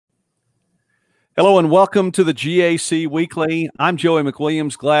Hello and welcome to the GAC Weekly. I'm Joey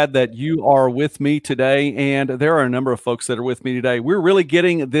McWilliams. Glad that you are with me today. And there are a number of folks that are with me today. We're really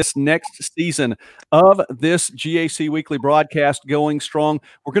getting this next season of this GAC Weekly broadcast going strong.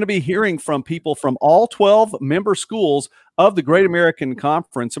 We're going to be hearing from people from all 12 member schools of the Great American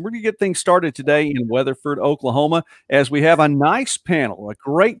Conference. And we're going to get things started today in Weatherford, Oklahoma, as we have a nice panel, a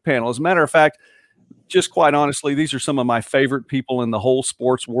great panel. As a matter of fact, just quite honestly, these are some of my favorite people in the whole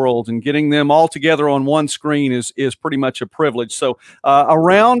sports world, and getting them all together on one screen is pretty much a privilege. So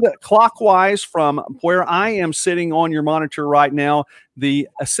around clockwise from where I am sitting on your monitor right now, the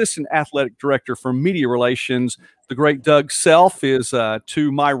Assistant Athletic Director for Media Relations, the great Doug Self, is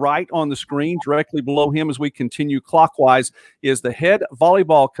to my right on the screen. Directly below him as we continue clockwise is the head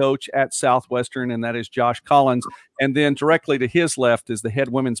volleyball coach at Southwestern, and that is Josh Collins. And then directly to his left is the head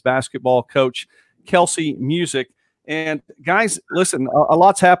women's basketball coach, Kelsi Musick. And guys, listen, a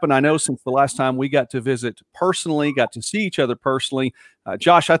lot's happened, I know, since the last time we got to visit personally, got to see each other personally.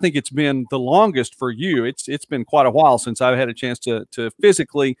 Josh, I think it's been the longest for you. It's been quite a while since I've had a chance to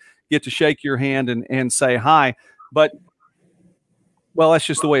physically get to shake your hand and say hi. But, well, that's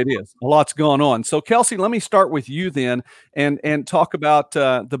just the way it is. A lot's going on. So, Kelsi, let me start with you then and talk about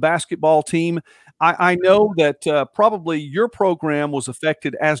the basketball team. I know that probably your program was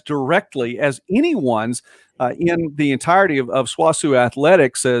affected as directly as anyone's in the entirety of SWOSU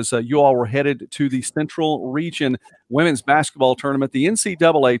athletics, as you all were headed to the Central Region Women's Basketball Tournament, the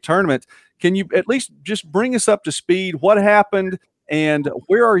NCAA tournament. Can you at least just bring us up to speed? What happened, and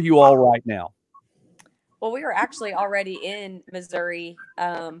where are you all right now? Well, we were actually already in Missouri.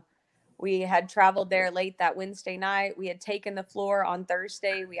 We had traveled there late that Wednesday night. We had taken the floor on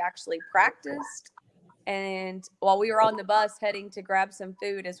Thursday. We actually practiced. And while we were on the bus heading to grab some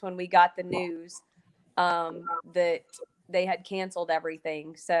food is when we got the news that they had canceled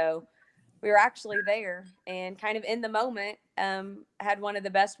everything. So we were actually there and kind of in the moment, had one of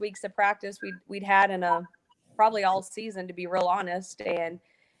the best weeks of practice we'd had in probably all season, to be real honest. And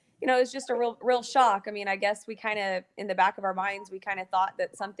it was just a real shock. I mean, I guess we kind of, in the back of our minds, we kind of thought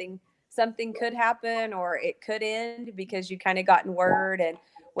that something could happen or it could end, because you kind of gotten word, and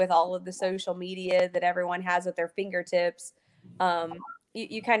with all of the social media that everyone has at their fingertips,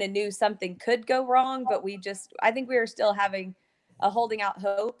 you kind of knew something could go wrong. But I think we were still holding out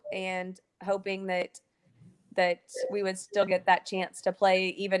hope and hoping that we would still get that chance to play,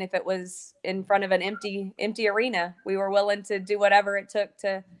 even if it was in front of an empty arena. We were willing to do whatever it took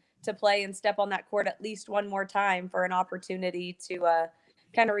to play and step on that court at least one more time for an opportunity to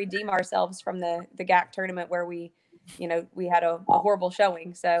kind of redeem ourselves from the GAC tournament, where we had a horrible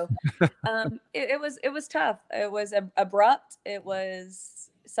showing. So it was tough. It was abrupt. It was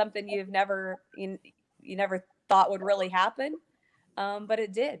something you never thought would really happen, but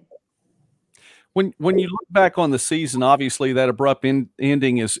it did. When you look back on the season, obviously that abrupt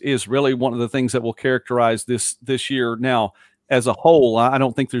ending is really one of the things that will characterize this year. Now, as a whole, I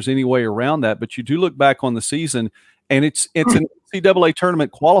don't think there's any way around that. But you do look back on the season, and it's an NCAA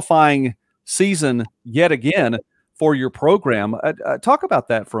tournament qualifying season yet again for your program. Talk about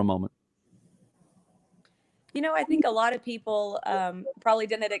that for a moment. I think a lot of people probably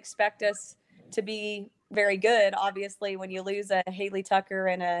didn't expect us to be very good. Obviously, when you lose a Haley Tucker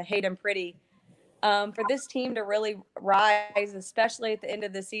and a Hayden Pretty, for this team to really rise, especially at the end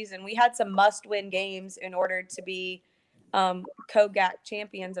of the season, we had some must-win games in order to be co-GAC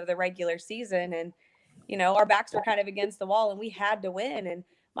champions of the regular season. And, our backs were kind of against the wall and we had to win. And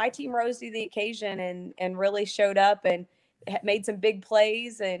my team rose to the occasion and really showed up and made some big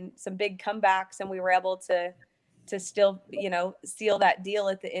plays and some big comebacks. And we were able to still, seal that deal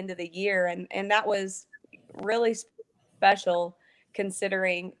at the end of the year. And that was really special,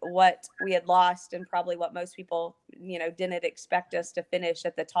 considering what we had lost and probably what most people, didn't expect us to finish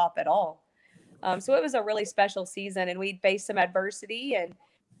at the top at all. So it was a really special season, and we faced some adversity, and,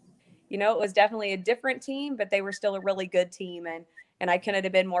 it was definitely a different team, but they were still a really good team, and I couldn't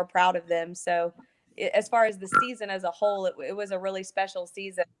have been more proud of them. So as far as the season as a whole, it was a really special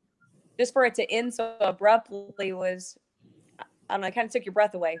season. Just for it to end so abruptly was, I don't know, it kind of took your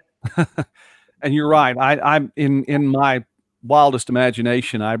breath away. And you're right. I'm in my wildest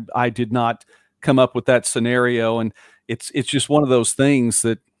imagination, I did not come up with that scenario, and it's just one of those things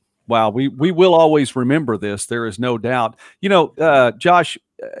that, wow, we will always remember this. There is no doubt. Josh,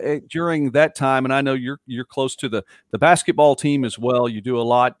 during that time, and I know you're close to the basketball team as well. You do a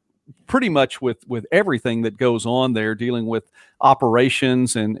lot, pretty much with everything that goes on there, dealing with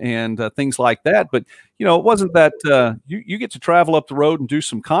operations and things like that. But it wasn't that you get to travel up the road and do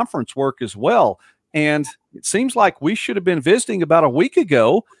some conference work as well. And it seems like we should have been visiting about a week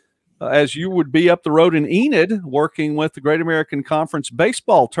ago as you would be up the road in Enid working with the Great American Conference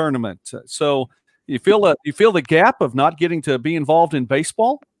baseball tournament. So you feel the gap of not getting to be involved in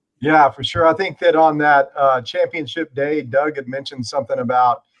baseball? Yeah, for sure. I think that on that championship day, Doug had mentioned something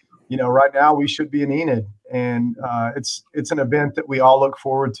about, right now we should be in Enid, and it's an event that we all look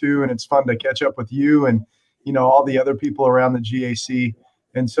forward to, and it's fun to catch up with you and all the other people around the GAC.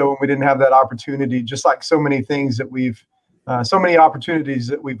 And so when we didn't have that opportunity, just like so many things that so many opportunities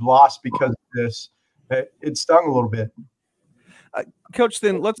that we've lost because of this, it stung a little bit. Coach,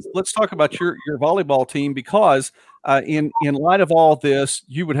 then let's talk about your volleyball team, because in light of all this,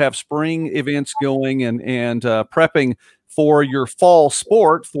 you would have spring events going and prepping for your fall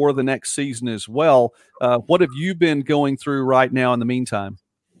sport for the next season as well. What have you been going through right now in the meantime?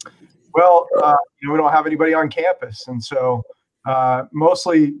 Well, we don't have anybody on campus, and so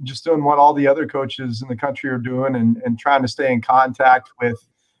mostly just doing what all the other coaches in the country are doing, and trying to stay in contact with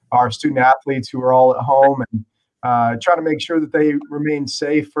our student athletes who are all at home, and trying to make sure that they remain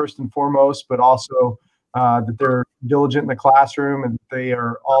safe first and foremost, but also that they're diligent in the classroom, and they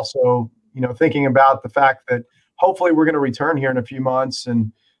are also, thinking about the fact that hopefully we're going to return here in a few months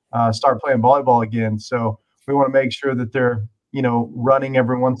and start playing volleyball again. So we want to make sure that they're, running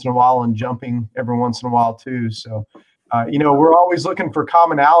every once in a while and jumping every once in a while too. So, we're always looking for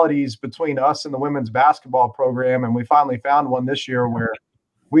commonalities between us and the women's basketball program, and we finally found one this year where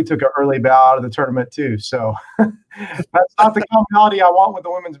we took an early bow out of the tournament too. So that's not the commonality I want with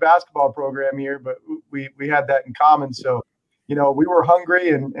the women's basketball program here, but we had that in common. So, we were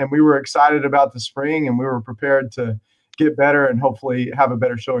hungry and we were excited about the spring, and we were prepared to get better and hopefully have a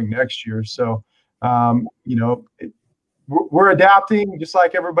better showing next year. So, we're adapting just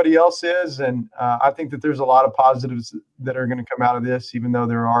like everybody else is. And I think that there's a lot of positives that are going to come out of this, even though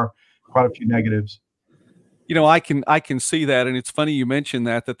there are quite a few negatives. I can see that, and it's funny you mentioned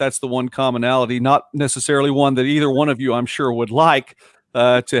that's the one commonality, not necessarily one that either one of you, I'm sure, would like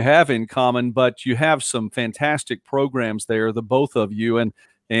to have in common, but you have some fantastic programs there, the both of you,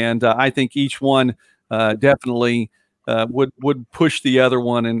 and I think each one definitely would push the other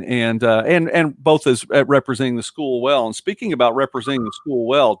one, and both as representing the school well. And speaking about representing the school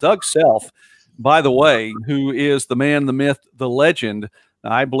well, Doug Self, by the way, who is the man, the myth, the legend,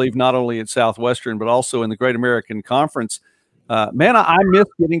 I believe not only at Southwestern, but also in the Great American Conference. Man, I miss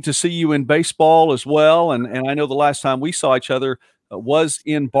getting to see you in baseball as well. And I know the last time we saw each other was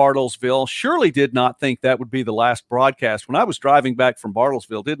in Bartlesville. Surely did not think that would be the last broadcast. When I was driving back from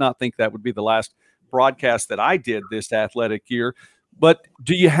Bartlesville, did not think that would be the last broadcast that I did this athletic year. But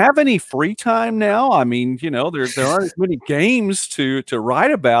do you have any free time now? I mean, there aren't as many games to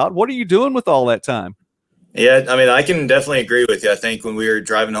write about. What are you doing with all that time? Yeah, I mean, I can definitely agree with you. I think when we were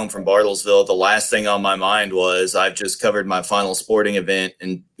driving home from Bartlesville, the last thing on my mind was I've just covered my final sporting event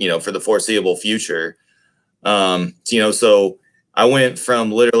and, for the foreseeable future. So I went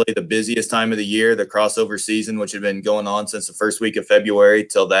from literally the busiest time of the year, the crossover season, which had been going on since the first week of February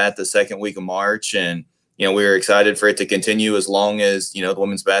till the second week of March. And, we were excited for it to continue as long as, the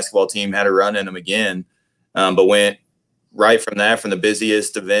women's basketball team had a run in them again. But went right from the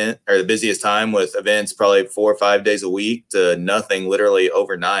busiest event or the busiest time with events probably 4 or 5 days a week to nothing literally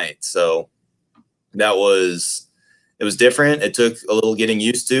overnight. So it was different. It took a little getting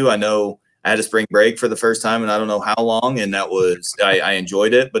used to. I know I had a spring break for the first time and I don't know how long. And I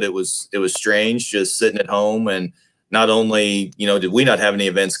enjoyed it, but it was strange just sitting at home. And not only, did we not have any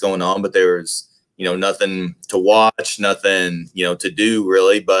events going on, but there was, nothing to watch, nothing, to do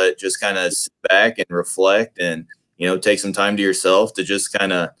really, but just kind of sit back and reflect and, take some time to yourself to just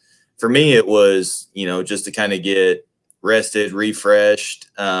kind of, for me, it was, just to kind of get rested, refreshed,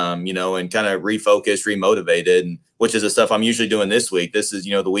 and kind of refocused, remotivated, and which is the stuff I'm usually doing this week. This is,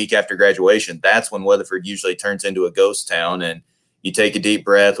 the week after graduation. That's when Weatherford usually turns into a ghost town, and you take a deep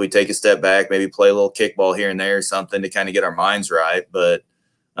breath, we take a step back, maybe play a little kickball here and there or something to kind of get our minds right. But,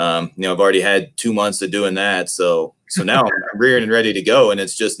 I've already had 2 months of doing that. So now I'm rearing and ready to go, and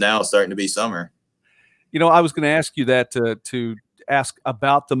it's just now starting to be summer. I was going to ask you that to ask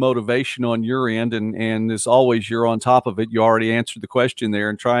about the motivation on your end, and as always, you're on top of it. You already answered the question there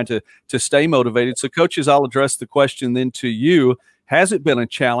and trying to stay motivated. So, coaches, I'll address the question then to you. Has it been a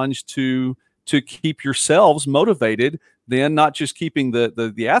challenge to keep yourselves motivated, then not just keeping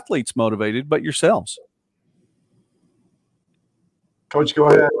the athletes motivated, but yourselves? Coach, go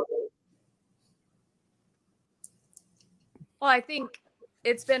ahead. Well, I think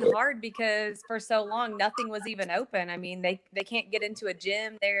it's been hard because for so long nothing was even open. I mean, they can't get into a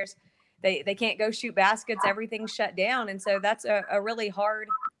gym. They can't go shoot baskets. Everything's shut down, and so that's a really hard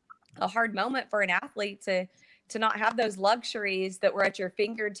moment for an athlete to to not have those luxuries that were at your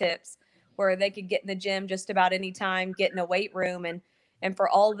fingertips, where they could get in the gym just about any time, get in a weight room. And for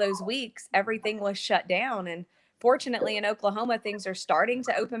all those weeks, everything was shut down. And fortunately in Oklahoma, things are starting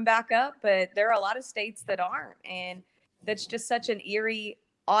to open back up, but there are a lot of states that aren't. And that's just such an eerie,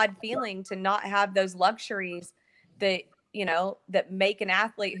 odd feeling to not have those luxuries that, you know, that make an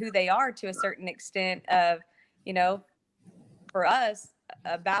athlete who they are to a certain extent of, you know, for us,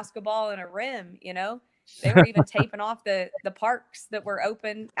 a basketball and a rim, you know, they were even taping off the parks that were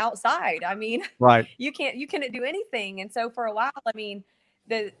open outside. I mean, right. you couldn't do anything. And so for a while, I mean,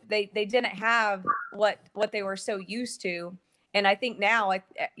 they didn't have what they were so used to. And I think now,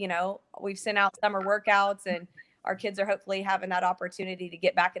 you know, we've sent out summer workouts and our kids are hopefully having that opportunity to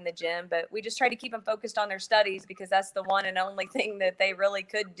get back in the gym, but we just try to keep them focused on their studies, because that's the one and only thing that they really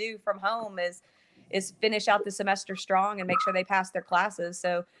could do from home is finish out the semester strong and make sure they pass their classes.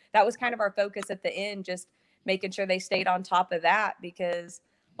 So that was kind of our focus at the end, just making sure they stayed on top of that, because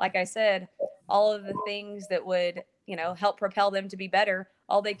like I said, all of the things that would, you know, help propel them to be better,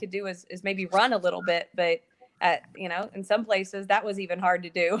 all they could do is maybe run a little bit. But you know, in some places that was even hard to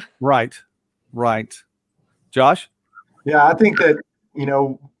do. Right. Josh? Yeah, I think that, you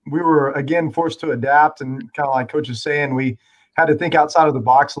know, we were, again, forced to adapt, and kind of like Coach is saying, we had to think outside of the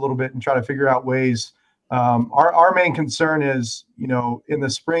box a little bit and try to figure out ways. Our main concern is, you know, in the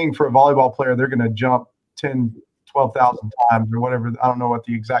spring for a volleyball player, they're going to jump 10, 12,000 times or whatever. I don't know what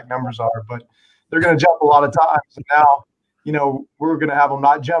the exact numbers are, but they're going to jump a lot of times. And now, you know, we're going to have them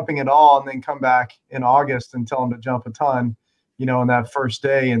not jumping at all and then come back in August and tell them to jump a ton, you know, on that first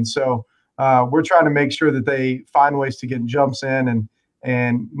day. And so we're trying to make sure that they find ways to get jumps in,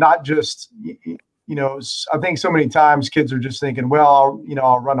 and not just, you know, I think so many times kids are just thinking, well,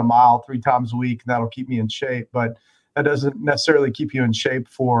 I'll run a mile 3 times a week and that'll keep me in shape. But that doesn't necessarily keep you in shape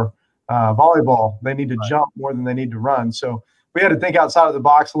for volleyball. They need to jump more than they need to run. So we had to think outside of the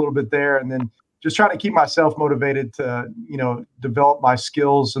box a little bit there, and then just trying to keep myself motivated to, you know, develop my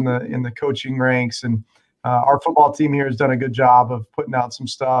skills in the coaching ranks. And our football team here has done a good job of putting out some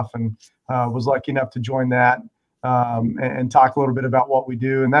stuff, and was lucky enough to join that and talk a little bit about what we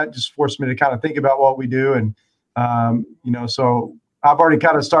do. And that just forced me to kind of think about what we do. And, you know, so I've already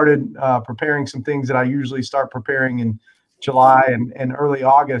kind of started preparing some things that I usually start preparing in July and early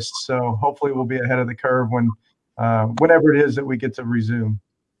August. So hopefully we'll be ahead of the curve whenever it is that we get to resume.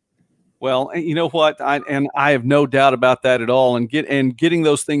 Well, you know what? I have no doubt about that at all. And getting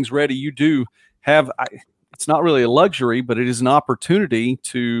those things ready, you do have. It's not really a luxury, but it is an opportunity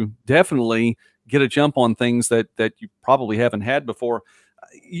to definitely get a jump on things that you probably haven't had before.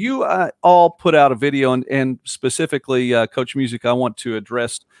 You all put out a video, and specifically, Coach Musick, I want to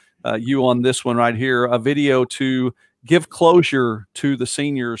address you on this one right here, a video to give closure to the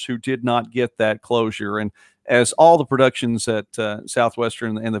seniors who did not get that closure. And as all the productions at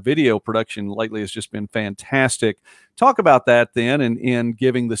Southwestern and the video production lately has just been fantastic. Talk about that then, and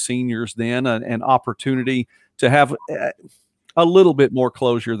giving the seniors then an opportunity to have a little bit more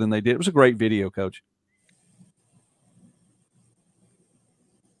closure than they did. It was a great video, Coach.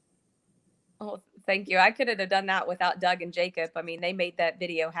 Oh, thank you. I couldn't have done that without Doug and Jacob. I mean, they made that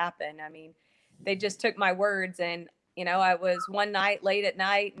video happen. I mean, they just took my words, and you know, I was one night late at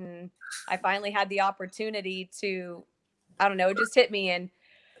night and I finally had the opportunity to, I don't know, it just hit me. And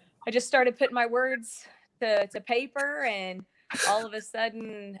I just started putting my words to paper, and all of a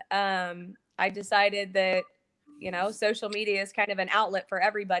sudden I decided that, you know, social media is kind of an outlet for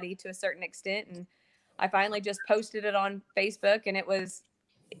everybody to a certain extent. And I finally just posted it on Facebook, and it was,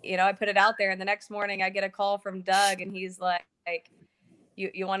 you know, I put it out there, and the next morning I get a call from Doug, and he's like,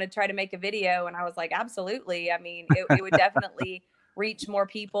 you want to try to make a video? And I was like, absolutely. I mean, it would definitely reach more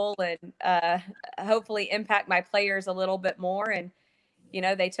people and hopefully impact my players a little bit more. And, you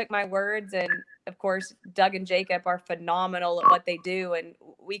know, they took my words, and of course, Doug and Jacob are phenomenal at what they do. And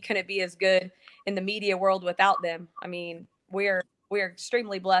we couldn't be as good in the media world without them. I mean, we're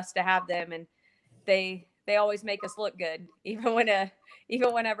extremely blessed to have them, and they always make us look good. Even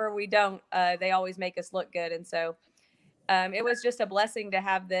whenever we don't, they always make us look good. And so, it was just a blessing to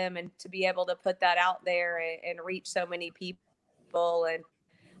have them and to be able to put that out there and reach so many people. And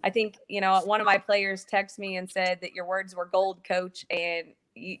I think, you know, one of my players texted me and said that your words were gold, Coach, and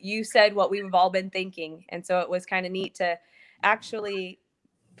you said what we've all been thinking. And so it was kind of neat to actually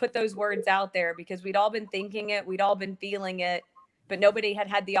put those words out there, because we'd all been thinking it, we'd all been feeling it, but nobody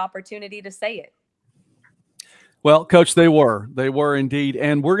had the opportunity to say it. Well, Coach, they were indeed.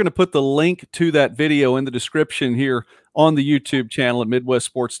 And we're going to put the link to that video in the description here on the YouTube channel at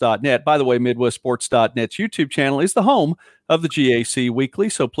MidwestSports.net. By the way, MidwestSports.net's YouTube channel is the home of the GAC Weekly.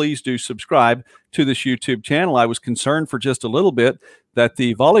 So please do subscribe to this YouTube channel. I was concerned for just a little bit that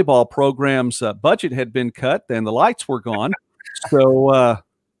the volleyball program's budget had been cut and the lights were gone. So,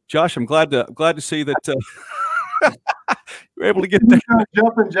 Josh, I'm glad to see that you're able to get there.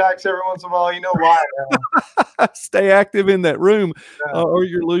 Jumping jacks every once in a while. You know why? Stay active in that room, or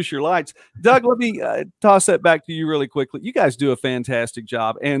you lose your lights. Doug, let me toss that back to you really quickly. You guys do a fantastic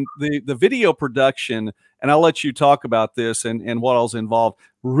job, and the video production, and I'll let you talk about this and what all's involved,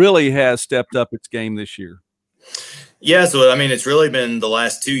 really has stepped up its game this year. Yeah, so I mean, it's really been the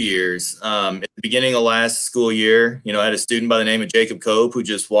last 2 years. At the beginning of last school year, I had a student by the name of Jacob Cope who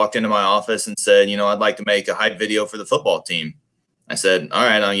just walked into my office and said, I'd like to make a hype video for the football team. I said, all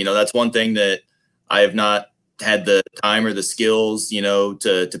right, that's one thing that I have not had the time or the skills,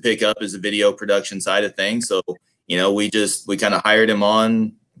 to pick up as a video production side of things. So, we kind of hired him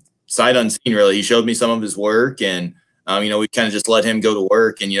on sight unseen, really. He showed me some of his work, and, we kind of just let him go to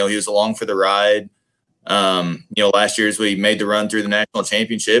work, and, he was along for the ride. Last year as we made the run through the national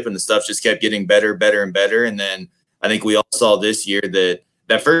championship, and the stuff just kept getting better, and better. And then I think we all saw this year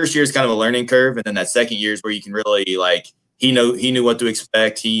that first year is kind of a learning curve. And then that second year is where you can really, he knew what to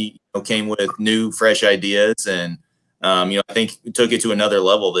expect. He came with new, fresh ideas. And, I think we took it to another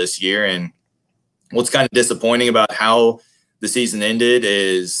level this year. And what's kind of disappointing about how the season ended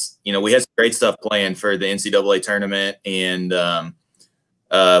is, we had some great stuff planned for the NCAA tournament. And,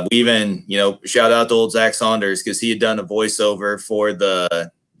 we even, shout out to old Zach Saunders, because he had done a voiceover for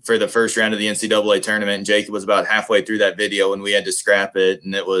the first round of the NCAA tournament, and Jacob was about halfway through that video and we had to scrap it.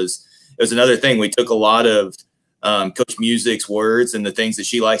 And it was another thing. We took a lot of Coach Musick's words and the things that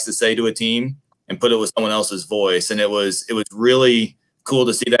she likes to say to a team and put it with someone else's voice. And it was really cool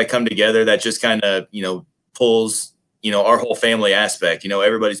to see that come together. That just kind of, pulls, our whole family aspect.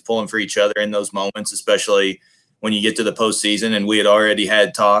 Everybody's pulling for each other in those moments, especially when you get to the postseason. And we had already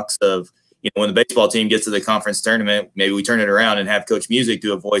had talks of, when the baseball team gets to the conference tournament, maybe we turn it around and have Coach Musick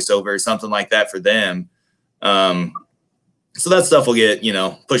do a voiceover or something like that for them. So that stuff will get,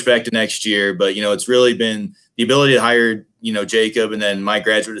 pushed back to next year. But, it's really been the ability to hire, Jacob, and then my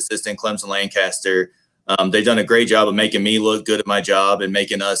graduate assistant, Clemson Lancaster. They've done a great job of making me look good at my job and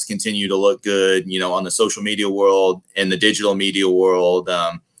making us continue to look good, on the social media world and the digital media world.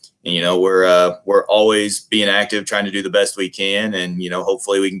 And, we're always being active, trying to do the best we can. And,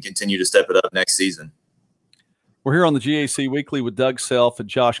 hopefully we can continue to step it up next season. We're here on the GAC Weekly with Doug Self and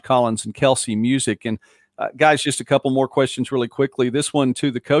Josh Collins and Kelsi Musick. And guys, just a couple more questions really quickly. This one to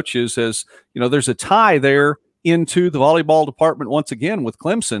the coaches, as there's a tie there into the volleyball department once again with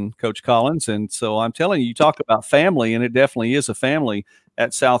Clemson, Coach Collins. And so I'm telling you, you talk about family, and it definitely is a family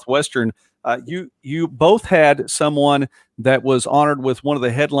at Southwestern. You both had someone that was honored with one of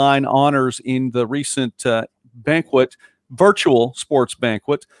the headline honors in the recent banquet, virtual sports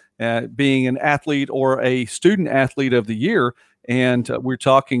banquet, being an athlete or a student athlete of the year. And we're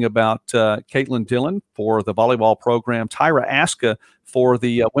talking about Caitlin Dillon for the volleyball program, Tyra Asst for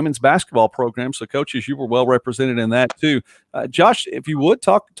the women's basketball program. So, coaches, you were well represented in that too. Josh, if you would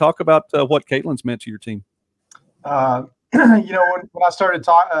talk about what Caitlin's meant to your team. When I started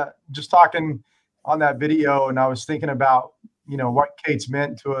talking on that video, and I was thinking about, what Kate's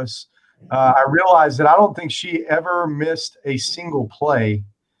meant to us, I realized that I don't think she ever missed a single play,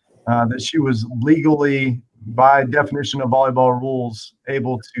 that she was legally, by definition of volleyball rules,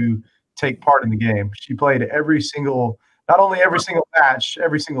 able to take part in the game. She played not only every single match,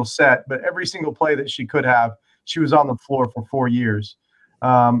 every single set, but every single play that she could have. She was on the floor for 4 years.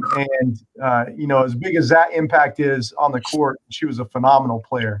 As big as that impact is on the court, she was a phenomenal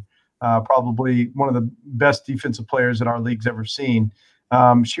player, probably one of the best defensive players that our league's ever seen.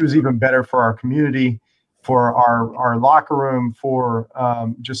 She was even better for our community, for our locker room, for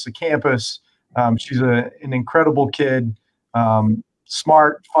just the campus. She's an incredible kid,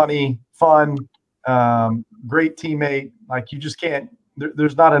 smart, funny, fun, great teammate. Like, you just can't,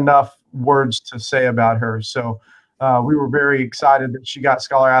 there's not enough words to say about her. So we were very excited that she got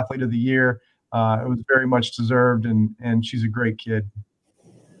Scholar Athlete of the Year. It was very much deserved, and she's a great kid.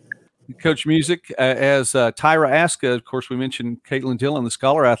 Coach Musick, as Tyra Asst, of course, we mentioned Caitlin Dillon, the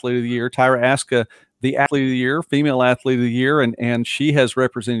Scholar Athlete of the Year. Tyra Asst, the Athlete of the Year, Female Athlete of the Year, and she has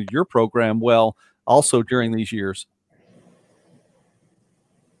represented your program well also during these years.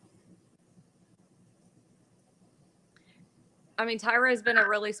 I mean, Tyra has been a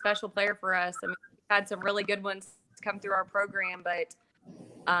really special player for us. I mean, we've had some really good ones come through our program, but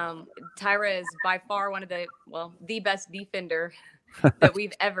Tyra is by far one of the best defender that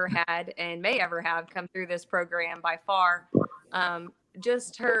we've ever had and may ever have come through this program by far.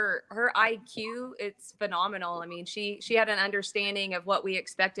 just her IQ, it's phenomenal. I mean, she had an understanding of what we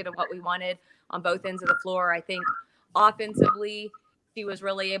expected and what we wanted on both ends of the floor. I think offensively, she was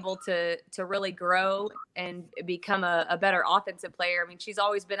really able to really grow and become a better offensive player. I mean, she's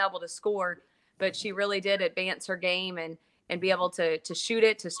always been able to score, but she really did advance her game and be able to shoot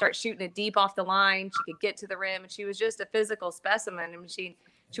it, to start shooting it deep off the line. She could get to the rim, and she was just a physical specimen. I mean,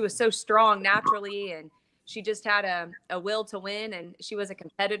 she was so strong naturally, and she just had a will to win, and she was a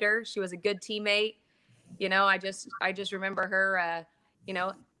competitor. She was a good teammate. You know, I just remember her, you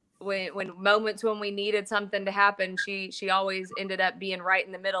know, when moments when we needed something to happen, she always ended up being right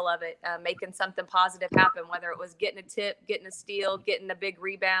in the middle of it, making something positive happen, whether it was getting a tip, getting a steal, getting a big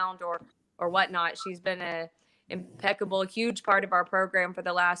rebound or whatnot. She's been a impeccable, huge part of our program for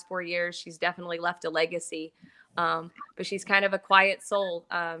the last 4 years. She's definitely left a legacy. But she's kind of a quiet soul,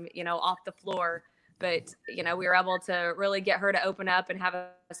 you know, off the floor. But, you know, we were able to really get her to open up and have a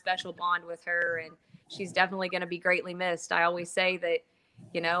special bond with her. And she's definitely going to be greatly missed. I always say that,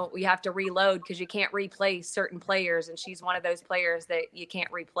 you know, we have to reload because you can't replace certain players. And she's one of those players that you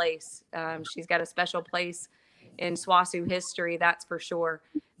can't replace. She's got a special place in SWOSU history, that's for sure.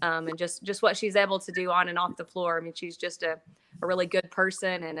 And just what she's able to do on and off the floor. I mean, she's just a really good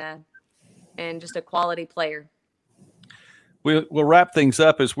person and just a quality player. We'll wrap things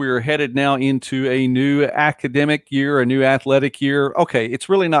up as we're headed now into a new academic year, a new athletic year. Okay, it's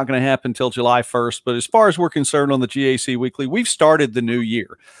really not going to happen until July 1st, but as far as we're concerned on the GAC Weekly, we've started the new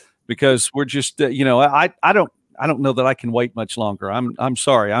year because we're just, you know, I don't know that I can wait much longer. I'm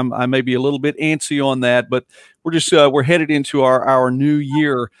sorry. I may be a little bit antsy on that, but we're just we're headed into our new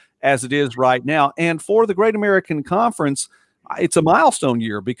year as it is right now. And for the Great American Conference, it's a milestone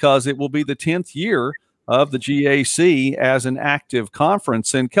year because it will be the 10th year of the GAC as an active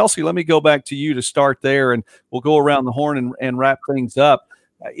conference. And Kelsi, let me go back to you to start there, and we'll go around the horn and wrap things up.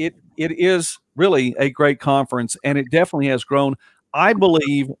 It is really a great conference, and it definitely has grown. I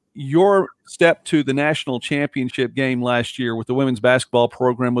believe your step to the national championship game last year with the women's basketball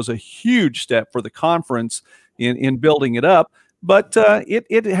program was a huge step for the conference in building it up, but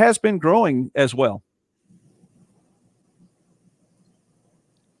it has been growing as well.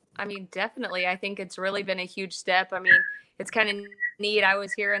 I mean, definitely. I think it's really been a huge step. I mean, it's kind of neat. I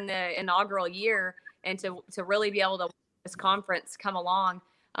was here in the inaugural year, and to really be able to watch this conference come along,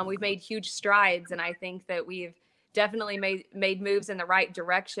 we've made huge strides, and I think that we've definitely made moves in the right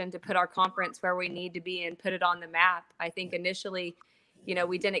direction to put our conference where we need to be and put it on the map. I think initially, you know,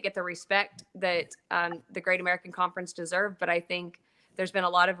 we didn't get the respect that the Great American Conference deserved, but I think there's been a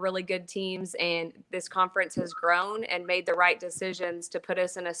lot of really good teams, and this conference has grown and made the right decisions to put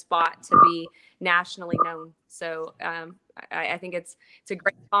us in a spot to be nationally known. So I think it's a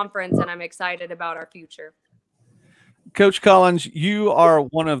great conference, and I'm excited about our future. Coach Collins, you are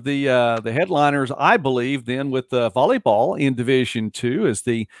one of the headliners, I believe, then with volleyball in Division II as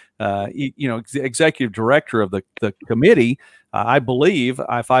the executive director of the committee. I believe,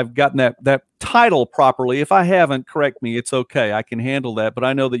 if I've gotten that title properly. If I haven't, correct me. It's okay. I can handle that. But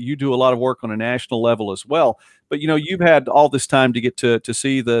I know that you do a lot of work on a national level as well. But, you know, you've had all this time to get to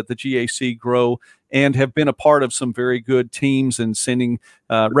see the GAC grow and have been a part of some very good teams and sending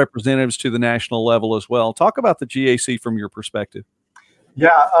representatives to the national level as well. Talk about the GAC from your perspective.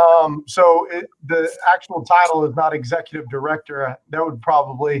 Yeah, so the actual title is not executive director. That would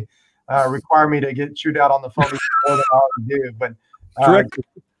probably require me to get chewed out on the phone more than I already do. But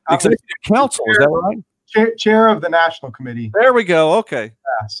executive council, is that right? Chair of the national committee. There we go. Okay.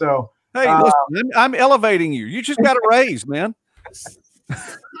 Yeah, so hey, listen, I'm elevating you. You just got a raise, man.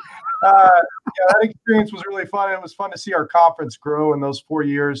 That experience was really fun. It was fun to see our conference grow in those 4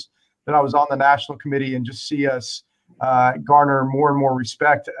 years that I was on the national committee, and just see us garner more and more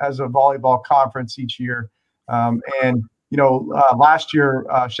respect as a volleyball conference each year. And you know, last year,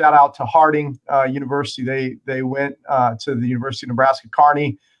 shout out to Harding University. They went to the University of Nebraska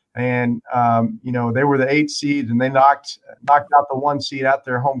Kearney, and you know, they were the 8th seed, and they knocked out the 1 seed at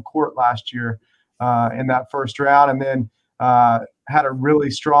their home court last year in that first round, and then had a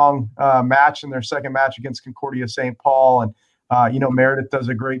really strong match in their second match against Concordia St. Paul. And you know, Meredith does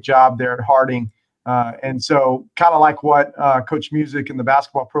a great job there at Harding, and so kind of like what Coach Musick and the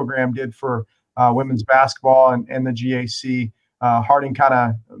basketball program did for women's basketball and the GAC. Harding kind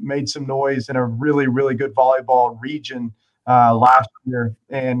of made some noise in a really, really good volleyball region last year,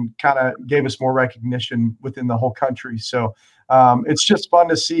 and kind of gave us more recognition within the whole country. So it's just fun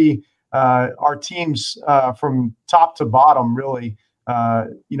to see our teams from top to bottom, really.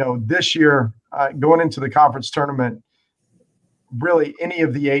 You know, this year, going into the conference tournament, really any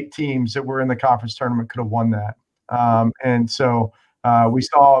of the 8 teams that were in the conference tournament could have won that. And so We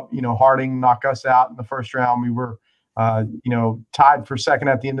saw, Harding knock us out in the first round. We were, tied for second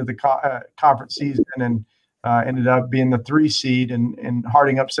at the end of the conference season, and ended up being the 3 seed. And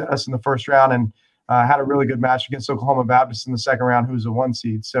Harding upset us in the first round, and had a really good match against Oklahoma Baptist in the second round, who was a 1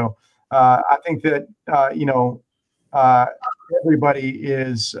 seed. So I think that everybody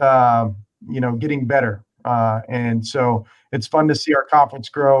is getting better, and so it's fun to see our conference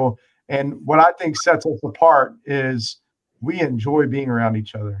grow. And what I think sets us apart is we enjoy being around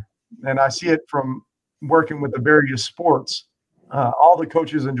each other. And I see it from working with the various sports. All the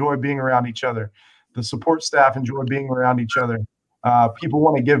coaches enjoy being around each other. The support staff enjoy being around each other. People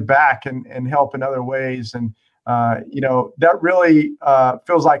want to give back and help in other ways. And, that really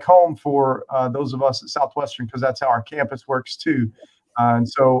feels like home for those of us at Southwestern, because that's how our campus works too. And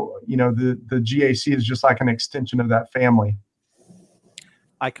so, the GAC is just like an extension of that family.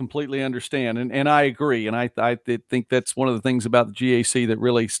 I completely understand, and I agree, and I think that's one of the things about the GAC that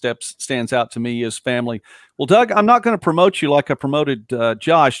really stands out to me as family. Well, Doug, I'm not going to promote you like I promoted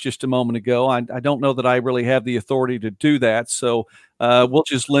Josh just a moment ago. I don't know that I really have the authority to do that, so we'll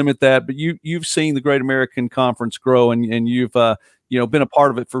just limit that. But you've seen the Great American Conference grow, and you've been a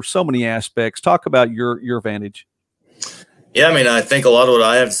part of it for so many aspects. Talk about your vantage. Yeah, I mean, I think a lot of what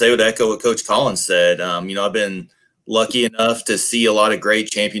I have to say would echo what Coach Collins said. I've been lucky enough to see a lot of great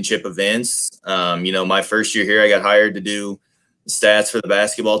championship events. My first year here, I got hired to do stats for the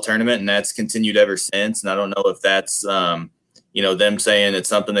basketball tournament, and that's continued ever since. And I don't know if that's, them saying it's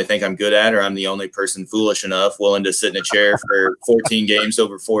something they think I'm good at, or I'm the only person foolish enough willing to sit in a chair for 14 games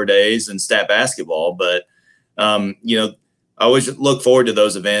over 4 days and stat basketball. But, I always look forward to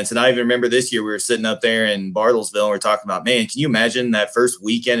those events. And I even remember this year we were sitting up there in Bartlesville and we're talking about, man, can you imagine that first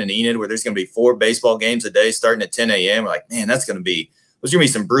weekend in Enid where there's going to be 4 baseball games a day starting at 10 a.m.? We're like, man, those are going to be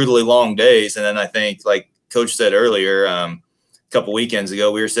some brutally long days. And then I think, like Coach said earlier, a couple weekends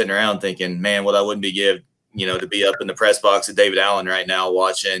ago, we were sitting around thinking, man, what I wouldn't be give, to be up in the press box at David Allen right now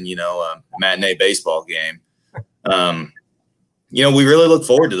watching, a matinee baseball game. We really look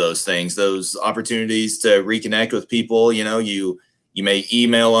forward to those things, those opportunities to reconnect with people. You may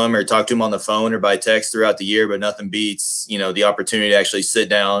email them or talk to them on the phone or by text throughout the year, but nothing beats, the opportunity to actually sit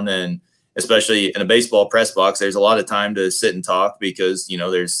down, and especially in a baseball press box, there's a lot of time to sit and talk because,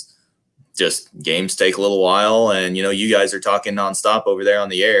 there's just games take a little while, and, you guys are talking nonstop over there on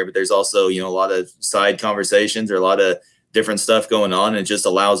the air, but there's also, a lot of side conversations or a lot of different stuff going on. And it just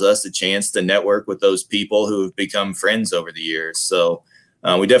allows us a chance to network with those people who have become friends over the years. So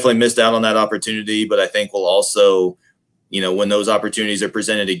we definitely missed out on that opportunity, but I think we'll also, when those opportunities are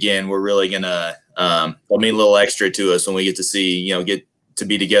presented again, we're really going to, it'll mean a little extra to us when we get to see, get to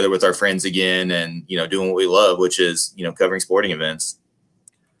be together with our friends again and, doing what we love, which is, covering sporting events.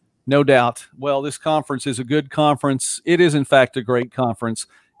 No doubt. Well, this conference is a good conference. It is, in fact, a great conference.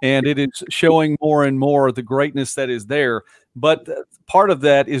 And it is showing more and more the greatness that is there. But part of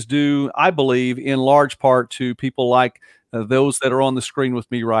that is due, I believe, in large part to people like those that are on the screen with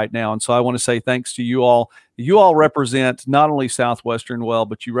me right now. And so I want to say thanks to you all. You all represent not only Southwestern well,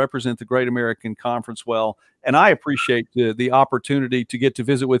 but you represent the Great American Conference well. And I appreciate the opportunity to get to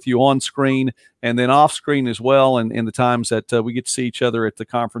visit with you on screen and then off screen as well, and the times that we get to see each other at the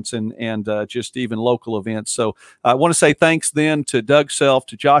conference and just even local events. So I want to say thanks then to Doug Self,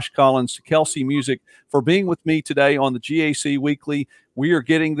 to Josh Collins, to Kelsi Musick for being with me today on the GAC Weekly. We are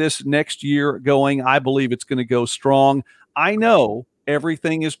getting this next year going. I believe it's going to go strong. I know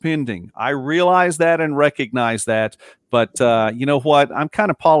everything is pending. I realize that and recognize that. But you know what? I'm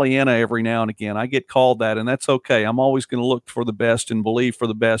kind of Pollyanna every now and again. I get called that, and that's okay. I'm always going to look for the best and believe for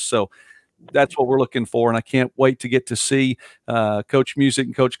the best. So that's what we're looking for, and I can't wait to get to see Coach Musick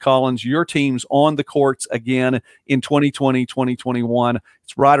and Coach Collins, your teams on the courts again in 2020, 2021.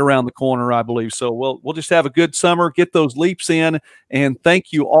 It's right around the corner, I believe. So we'll just have a good summer, get those leaps in, and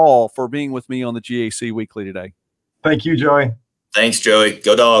thank you all for being with me on the GAC Weekly today. Thank you, Joey. Thanks, Joey.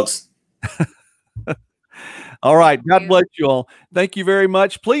 Go Dogs. All right. God bless you all. Thank you very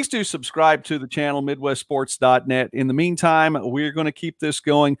much. Please do subscribe to the channel, MidwestSports.net. In the meantime, we're going to keep this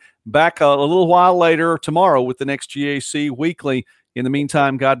going back a little while later tomorrow with the next GAC Weekly. In the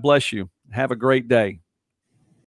meantime, God bless you. Have a great day.